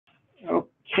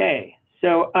Okay,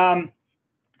 so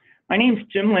my name's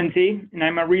Jim Lindsay, and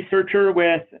I'm a researcher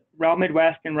with REL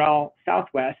Midwest and REL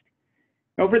Southwest.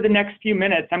 Over the next few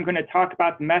minutes, I'm going to talk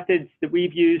about the methods that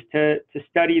we've used to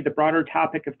study the broader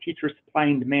topic of teacher supply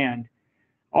and demand.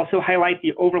 Also highlight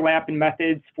the overlap in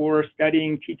methods for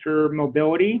studying teacher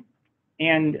mobility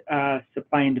and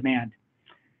supply and demand.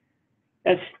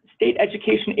 As state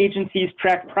education agencies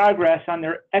track progress on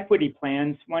their equity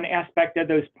plans, one aspect of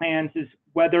those plans is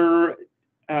whether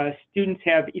students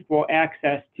have equal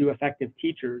access to effective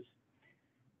teachers.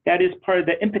 That is part of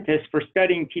the impetus for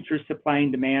studying teacher supply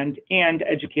and demand and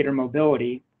educator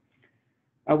mobility.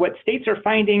 What states are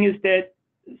finding is that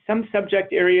some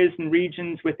subject areas and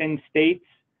regions within states,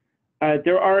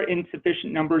 there are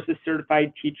insufficient numbers of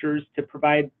certified teachers to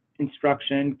provide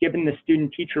instruction given the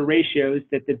student-teacher ratios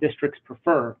that the districts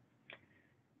prefer.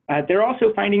 They're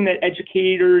also finding that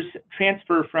educators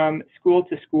transfer from school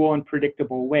to school in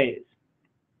predictable ways.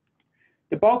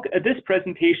 The bulk of this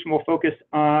presentation will focus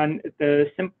on the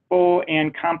simple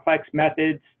and complex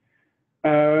methods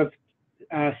of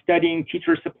studying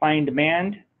teacher supply and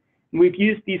demand. And we've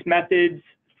used these methods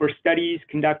for studies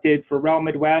conducted for REL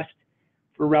Midwest,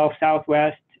 for REL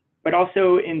Southwest, but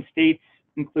also in states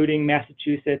including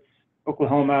Massachusetts,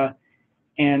 Oklahoma,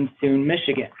 and soon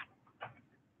Michigan.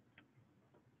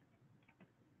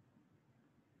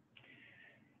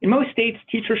 In most states,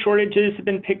 teacher shortages have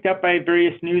been picked up by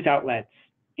various news outlets.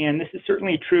 And this is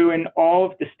certainly true in all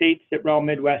of the states that REL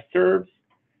Midwest serves.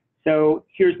 So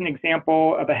here's an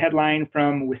example of a headline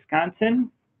from Wisconsin.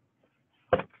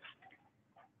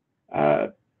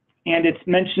 And it's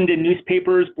mentioned in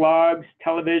newspapers, blogs,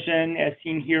 television, as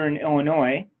seen here in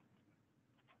Illinois.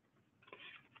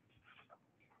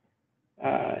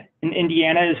 In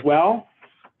Indiana as well.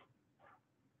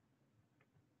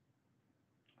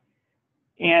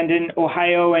 And in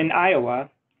Ohio and Iowa.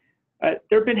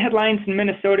 There have been headlines in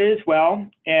Minnesota as well,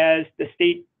 as the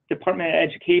State Department of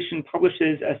Education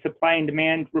publishes a supply and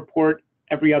demand report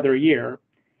every other year.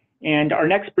 And our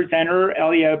next presenter,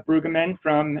 Elia Bruggeman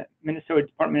from Minnesota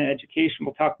Department of Education,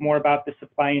 will talk more about the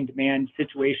supply and demand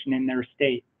situation in their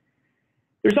state.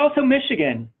 There's also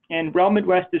Michigan, and REL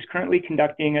Midwest is currently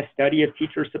conducting a study of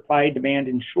teacher supply, demand,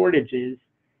 and shortages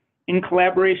in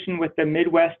collaboration with the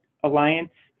Midwest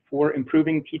Alliance for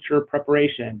Improving Teacher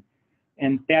Preparation.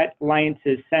 And that alliance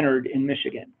is centered in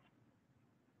Michigan.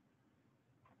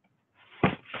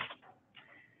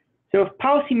 So if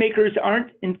policymakers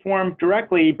aren't informed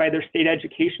directly by their state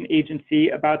education agency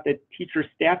about the teacher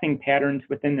staffing patterns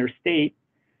within their state,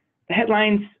 the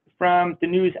headlines from the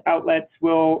news outlets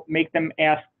will make them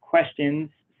ask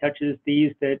questions such as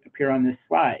these that appear on this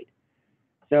slide.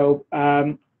 So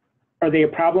are they a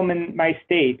problem in my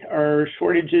state? Are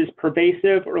shortages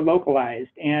pervasive or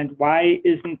localized? And why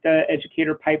isn't the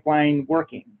educator pipeline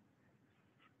working?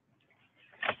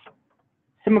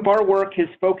 Some of our work has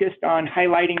focused on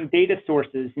highlighting data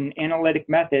sources and analytic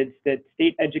methods that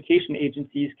state education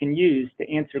agencies can use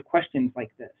to answer questions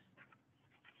like this.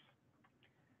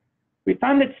 We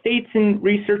found that states and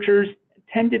researchers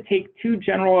tend to take two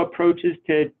general approaches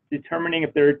to determining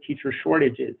if there are teacher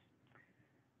shortages.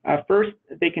 First,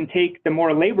 they can take the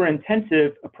more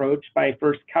labor-intensive approach by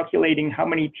first calculating how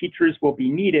many teachers will be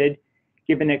needed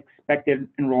given expected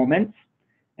enrollments,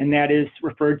 and that is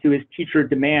referred to as teacher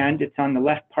demand. It's on the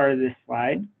left part of this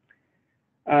slide.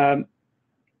 And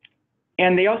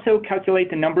they also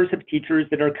calculate the numbers of teachers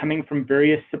that are coming from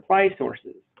various supply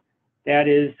sources. That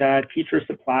is teacher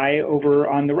supply over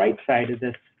on the right side of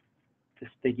this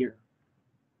figure.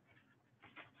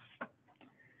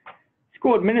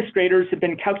 School administrators have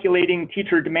been calculating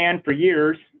teacher demand for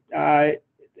years.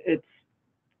 It's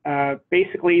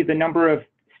basically the number of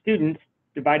students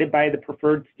divided by the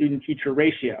preferred student-teacher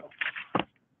ratio.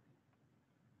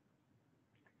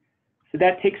 So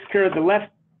that takes care of the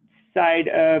left side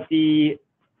of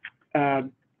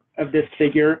this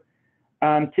figure.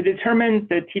 To determine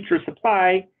the teacher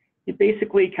supply, you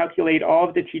basically calculate all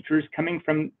of the teachers coming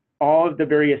from all of the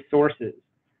various sources.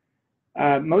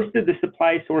 Most of the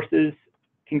supply sources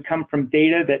can come from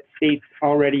data that states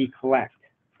already collect.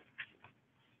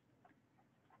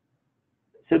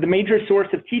 So the major source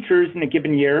of teachers in a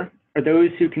given year are those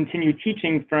who continue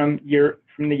teaching from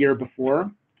the year before.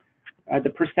 The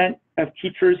percent of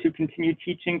teachers who continue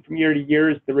teaching from year to year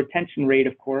is the retention rate,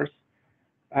 of course.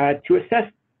 To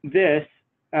assess this,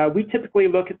 we typically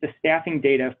look at the staffing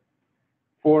data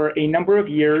for a number of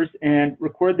years and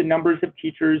record the numbers of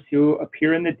teachers who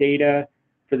appear in the data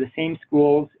for the same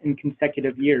schools in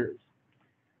consecutive years.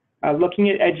 Looking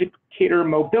at educator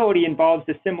mobility involves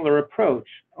a similar approach,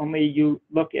 only you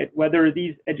look at whether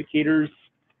these educators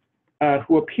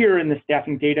who appear in the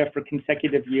staffing data for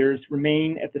consecutive years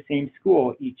remain at the same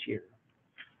school each year.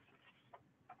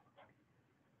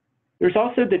 There's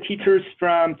also the teachers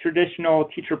from traditional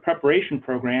teacher preparation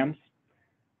programs.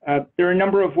 There are a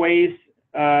number of ways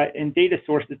and data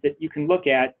sources that you can look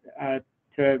at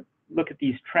to look at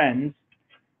these trends.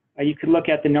 You could look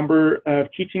at the number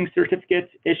of teaching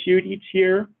certificates issued each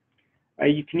year.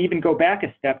 You can even go back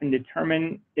a step and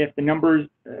determine if the numbers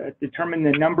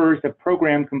of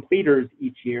program completers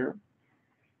each year.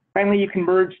 Finally, you can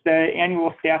merge the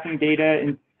annual staffing data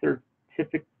and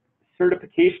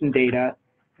certification data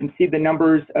and see the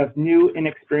numbers of new and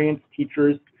experienced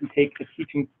teachers who take a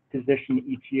teaching position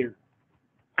each year.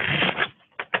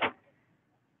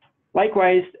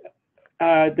 Likewise,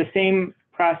 the same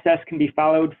process can be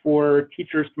followed for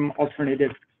teachers from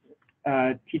alternative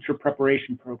teacher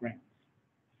preparation programs.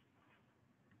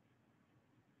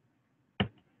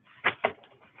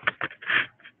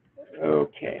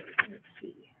 Okay, let's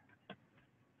see.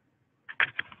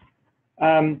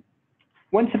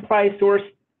 One supply source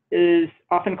is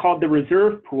often called the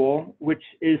reserve pool, which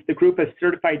is the group of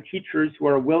certified teachers who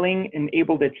are willing and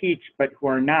able to teach, but who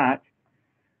are not.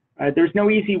 There's no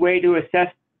easy way to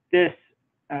assess this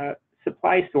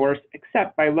supply source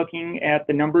except by looking at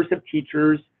the numbers of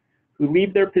teachers who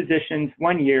leave their positions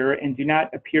one year and do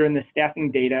not appear in the staffing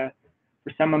data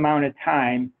for some amount of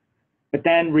time, but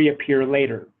then reappear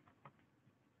later.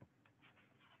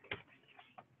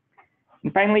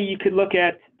 And finally, you could look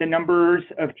at the numbers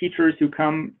of teachers who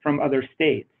come from other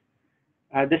states.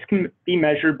 This can be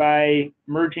measured by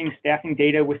merging staffing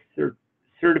data with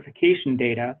certification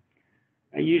data.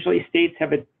 Usually states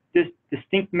have a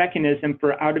distinct mechanism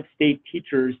for out-of-state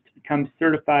teachers to become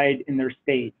certified in their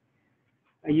state.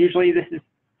 Usually this is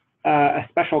a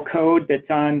special code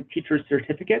that's on teacher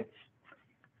certificates,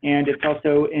 and it's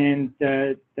also in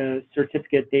the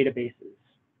certificate databases.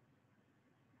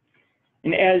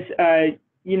 And as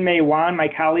Yinmei Wan, my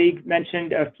colleague,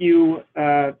 mentioned a few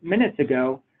minutes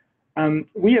ago,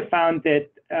 we have found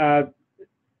that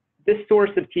this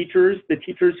source of teachers, the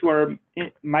teachers who are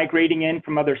migrating in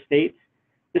from other states,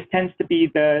 this tends to be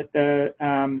the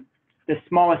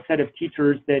smallest set of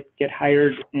teachers that get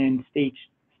hired in states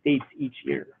each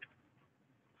year.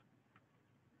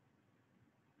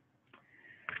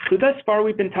 So thus far,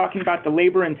 we've been talking about the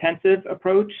labor-intensive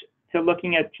approach to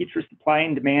looking at teacher supply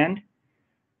and demand.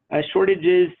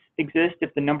 Shortages exist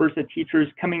if the numbers of teachers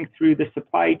coming through the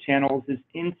supply channels is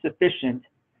insufficient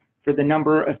for the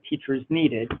number of teachers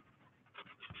needed.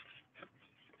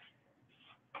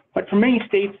 But for many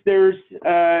states, there's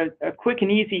a quick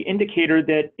and easy indicator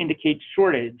that indicates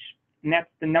shortage, and that's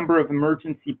the number of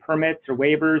emergency permits or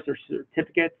waivers or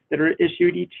certificates that are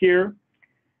issued each year.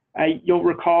 You'll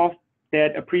recall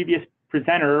that a previous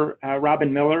presenter,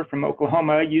 Robin Miller from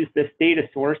Oklahoma, used this data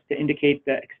source to indicate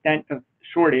the extent of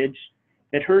shortage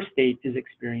that her state is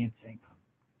experiencing.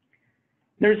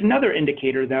 There's another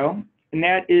indicator, though, and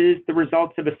that is the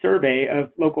results of a survey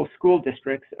of local school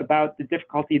districts about the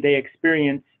difficulty they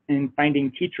experience in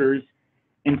finding teachers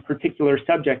in particular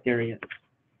subject areas.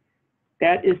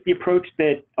 That is the approach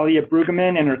that Elia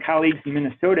Bruggeman and her colleagues in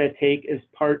Minnesota take as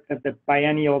part of the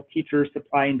biennial teacher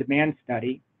supply and demand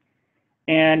study.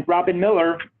 And Robin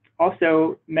Miller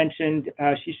also mentioned,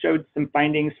 she showed some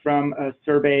findings from a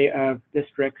survey of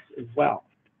districts as well.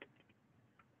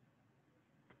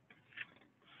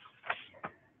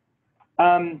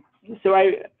 So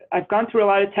I've gone through a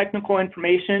lot of technical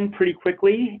information pretty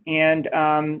quickly, and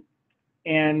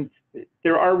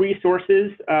there are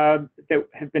resources that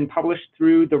have been published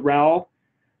through the REL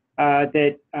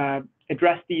that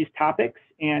address these topics,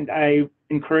 and I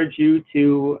encourage you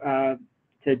to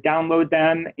download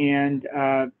them and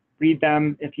read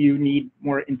them if you need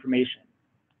more information.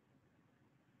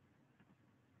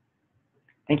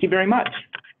 Thank you very much.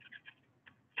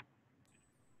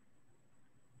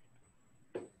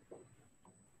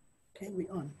 Okay,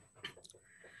 we're on.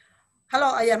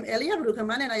 Hello, I am Elia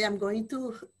Bruggeman, and I am going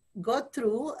to go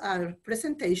through our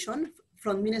presentation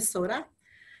from Minnesota.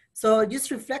 So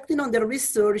just reflecting on the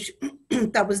research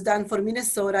that was done for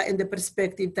Minnesota and the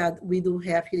perspective that we do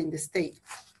have here in the state.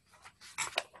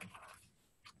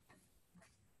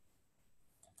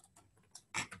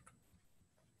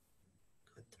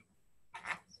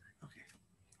 Okay.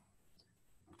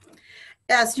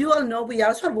 As you all know, we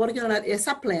also are working on an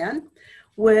ESA plan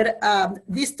where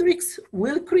districts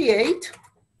will create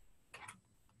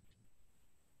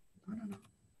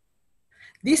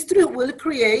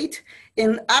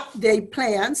and update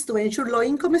plans to ensure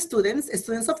low-income students,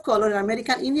 students of color, and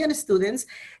American Indian students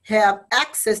have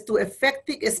access to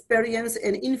effective, experienced,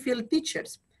 and in-field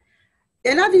teachers.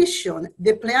 In addition,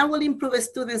 the plan will improve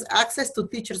students' access to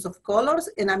teachers of colors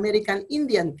and American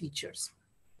Indian teachers.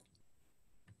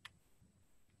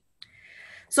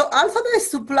 So also the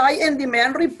supply and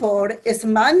demand report is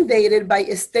mandated by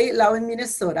state law in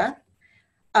Minnesota.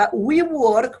 We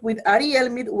work with REL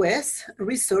Midwest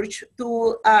research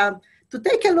to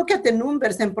take a look at the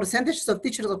numbers and percentages of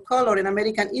teachers of color and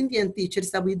American Indian teachers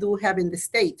that we do have in the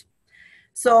state.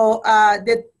 So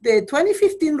the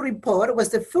 2015 report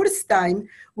was the first time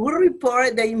we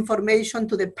report the information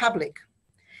to the public.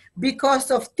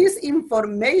 Because of this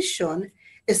information,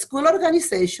 school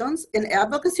organizations and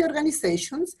advocacy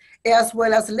organizations, as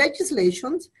well as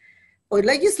legislators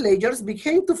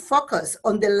began to focus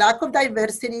on the lack of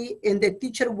diversity in the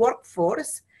teacher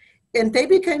workforce, and they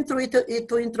began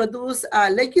to introduce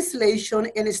legislation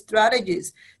and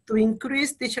strategies to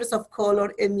increase teachers of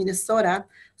color in Minnesota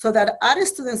so that other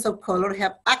students of color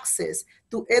have access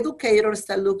to educators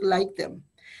that look like them.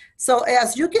 So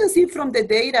as you can see from the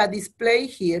data displayed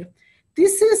here,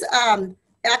 this is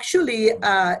actually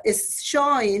is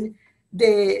showing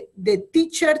the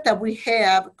teacher that we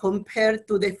have compared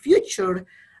to the future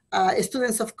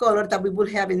students of color that we will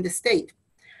have in the state.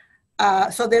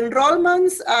 So the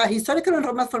enrollments, historical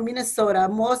enrollment for Minnesota,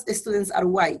 most students are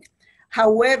white.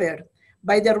 However,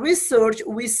 by the research,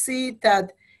 we see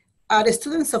that our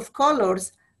students of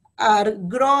colors are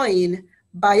growing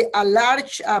by a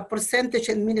large percentage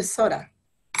in Minnesota.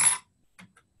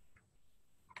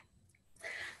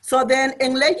 So then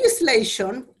in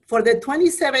legislation for the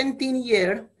 2017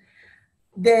 year,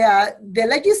 the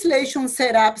legislation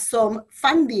set up some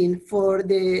funding for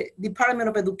the Department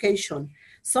of Education.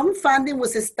 Some funding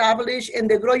was established in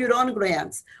the Grow Your Own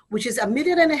grants, which is $1.5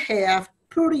 million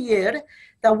per year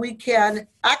that we can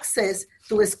access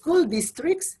to school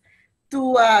districts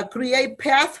to create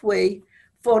pathway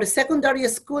for secondary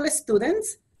school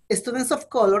students, students of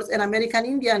colors, and American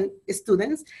Indian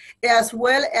students, as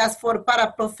well as for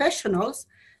paraprofessionals,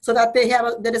 so that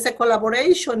there is a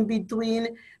collaboration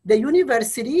between the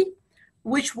university,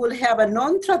 which will have a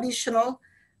non-traditional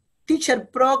teacher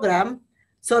program,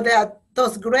 so that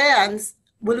those grants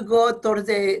will go towards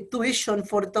the tuition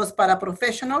for those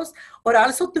paraprofessionals, or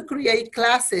also to create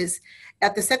classes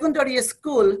at the secondary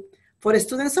school for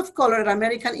students of color and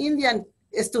American Indian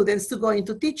students to go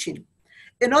into teaching.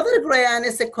 Another grant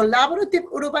is a collaborative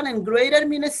urban and greater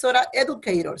Minnesota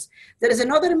educators. There is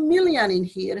another $1 million in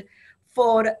here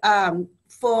for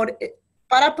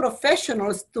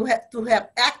paraprofessionals to have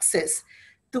access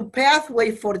to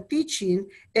pathway for teaching,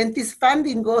 and this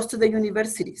funding goes to the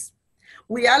universities.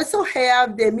 We also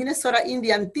have the Minnesota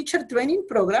Indian Teacher Training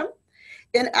Program,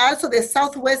 and also the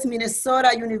Southwest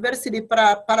Minnesota University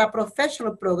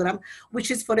Paraprofessional Program, which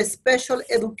is for a special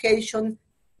education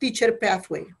teacher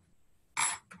pathway.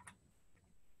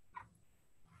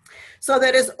 So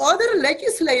there is other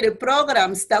legislative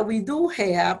programs that we do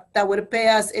have that were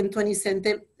passed in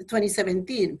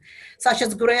 2017, such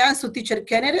as grants to teacher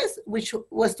candidates, which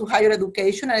was to higher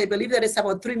education. And I believe there is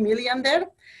about $3 million there.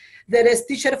 There is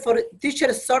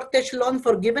teacher shortage loan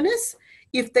forgiveness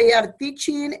if they are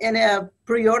teaching in a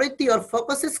priority or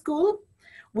focus school.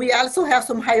 We also have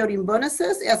some hiring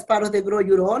bonuses as part of the Grow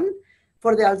Your Own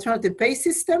for the alternative pay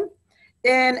system.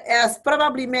 And as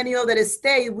probably many other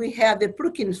states, we have the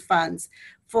Perkins funds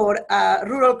for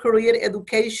rural career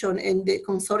education in the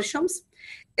consortiums.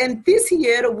 And this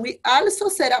year, we also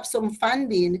set up some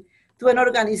funding to an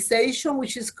organization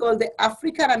which is called the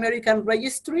African American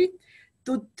Registry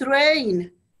to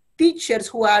train teachers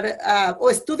who are,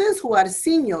 or students who are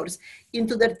seniors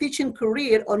into their teaching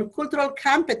career on cultural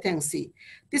competency.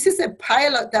 This is a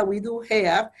pilot that we do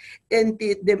have, and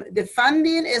the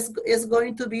funding is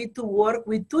going to be to work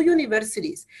with 2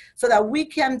 universities so that we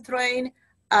can train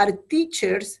our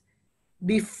teachers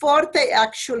before they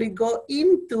actually go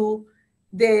into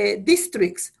the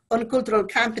districts on cultural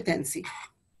competency.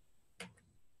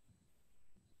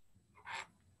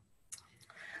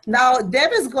 Now,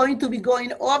 Deb is going to be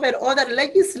going over other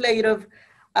legislative,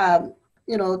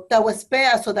 that was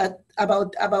passed so that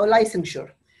about licensure.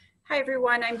 Hi,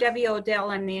 everyone. I'm Deb Odell.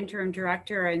 I'm the interim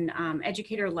director in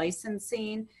educator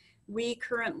licensing. We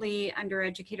currently, under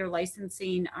educator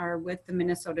licensing, are with the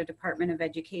Minnesota Department of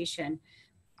Education.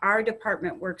 Our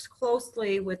department works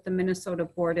closely with the Minnesota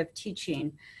Board of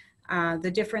Teaching.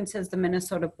 The difference is the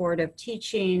Minnesota Board of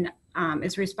Teaching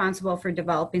is responsible for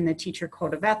developing the Teacher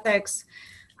Code of Ethics.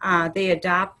 They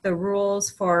adopt the rules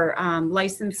for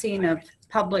licensing of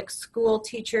public school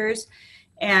teachers,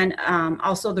 and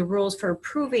also the rules for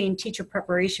approving teacher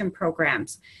preparation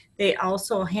programs. They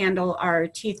also handle our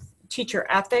teacher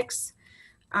ethics.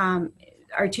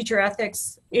 our teacher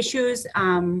ethics issues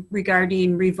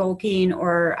regarding revoking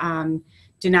or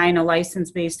denying a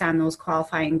license based on those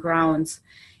qualifying grounds.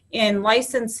 In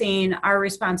licensing, our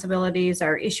responsibilities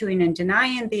are issuing and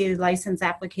denying the license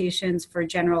applications for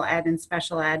general ed and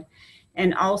special ed.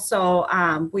 And also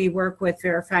we work with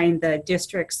verifying the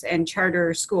districts and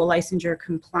charter school licensure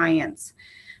compliance.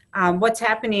 What's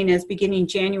happening is beginning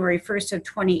January 1st of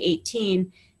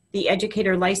 2018, the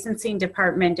Educator Licensing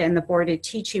Department and the Board of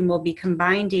Teaching will be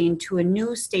combining to a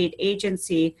new state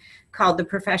agency called the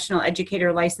Professional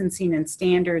Educator Licensing and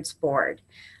Standards Board.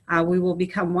 We will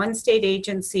become one state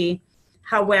agency.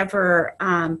 However,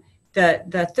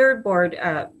 the third board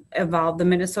involved, the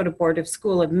Minnesota Board of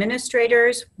School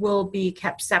Administrators, will be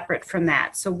kept separate from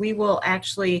that. So we will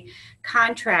actually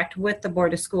contract with the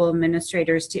Board of School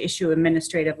Administrators to issue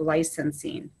administrative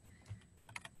licensing.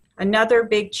 Another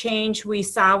big change we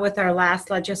saw with our last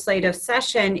legislative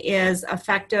session is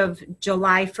effective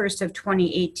July 1st of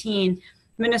 2018,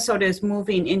 Minnesota is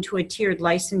moving into a tiered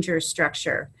licensure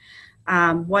structure.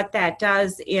 What that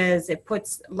does is it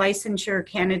puts licensure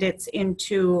candidates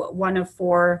into one of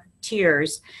 4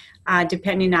 tiers,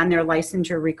 depending on their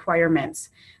licensure requirements.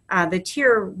 The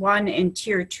tier 1 and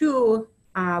tier 2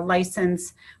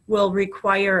 license will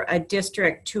require a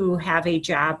district to have a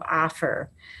job offer.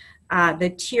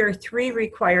 The tier 3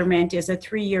 requirement is a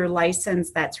 3-year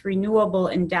license that's renewable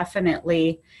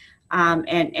indefinitely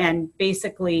and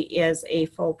basically is a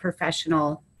full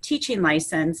professional teaching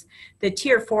license. The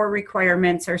tier 4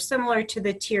 requirements are similar to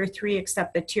the tier 3,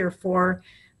 except the tier 4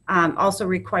 also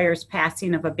requires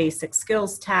passing of a basic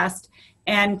skills test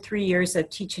and 3 years of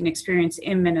teaching experience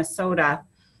in Minnesota.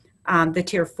 The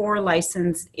tier 4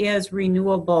 license is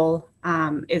renewable,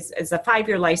 is a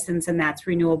 5-year license, and that's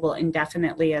renewable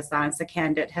indefinitely as long as the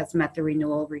candidate has met the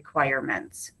renewal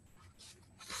requirements.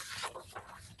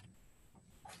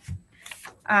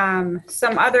 Some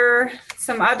other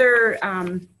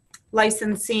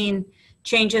licensing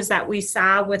changes that we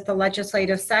saw with the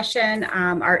legislative session.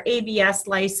 Our ABS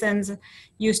license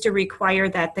used to require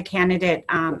that the candidate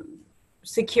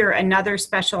secure another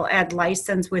special ed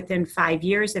license within 5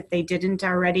 years if they didn't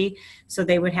already. So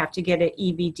they would have to get an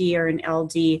EBD or an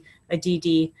LD, a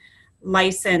DD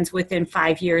license within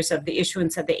 5 years of the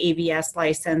issuance of the ABS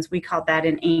license. We call that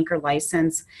an anchor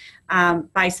license.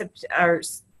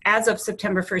 As of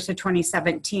September 1st of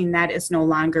 2017, that is no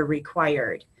longer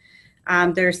required.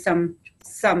 There's some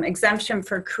exemption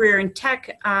for career and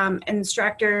tech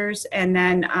instructors, and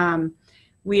then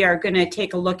we are going to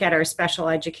take a look at our special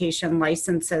education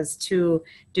licenses to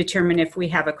determine if we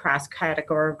have a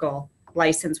cross-categorical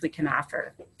license we can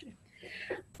offer.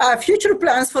 Future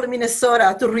plans for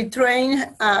Minnesota to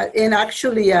retrain and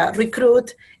actually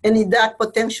recruit and induct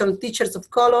potential teachers of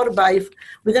color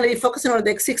we're going to be focusing on the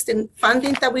existing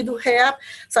funding that we do have,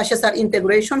 such as our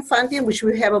integration funding, which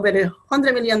we have over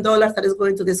 $100 million that is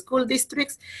going to the school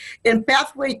districts. And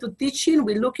pathway to teaching,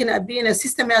 we're looking at being a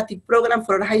systematic program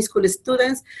for our high school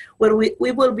students, where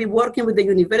we will be working with the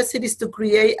universities to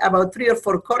create about 3 or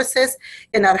 4 courses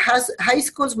in our high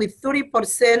schools with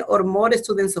 30% or more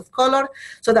students of color,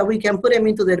 so that we can put them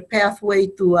into their pathway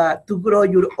to grow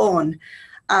your own.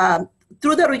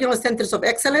 Through the regional centers of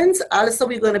excellence, also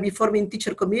we're going to be forming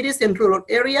teacher committees in rural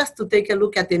areas to take a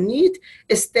look at the need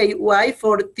statewide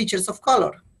for teachers of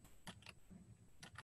color.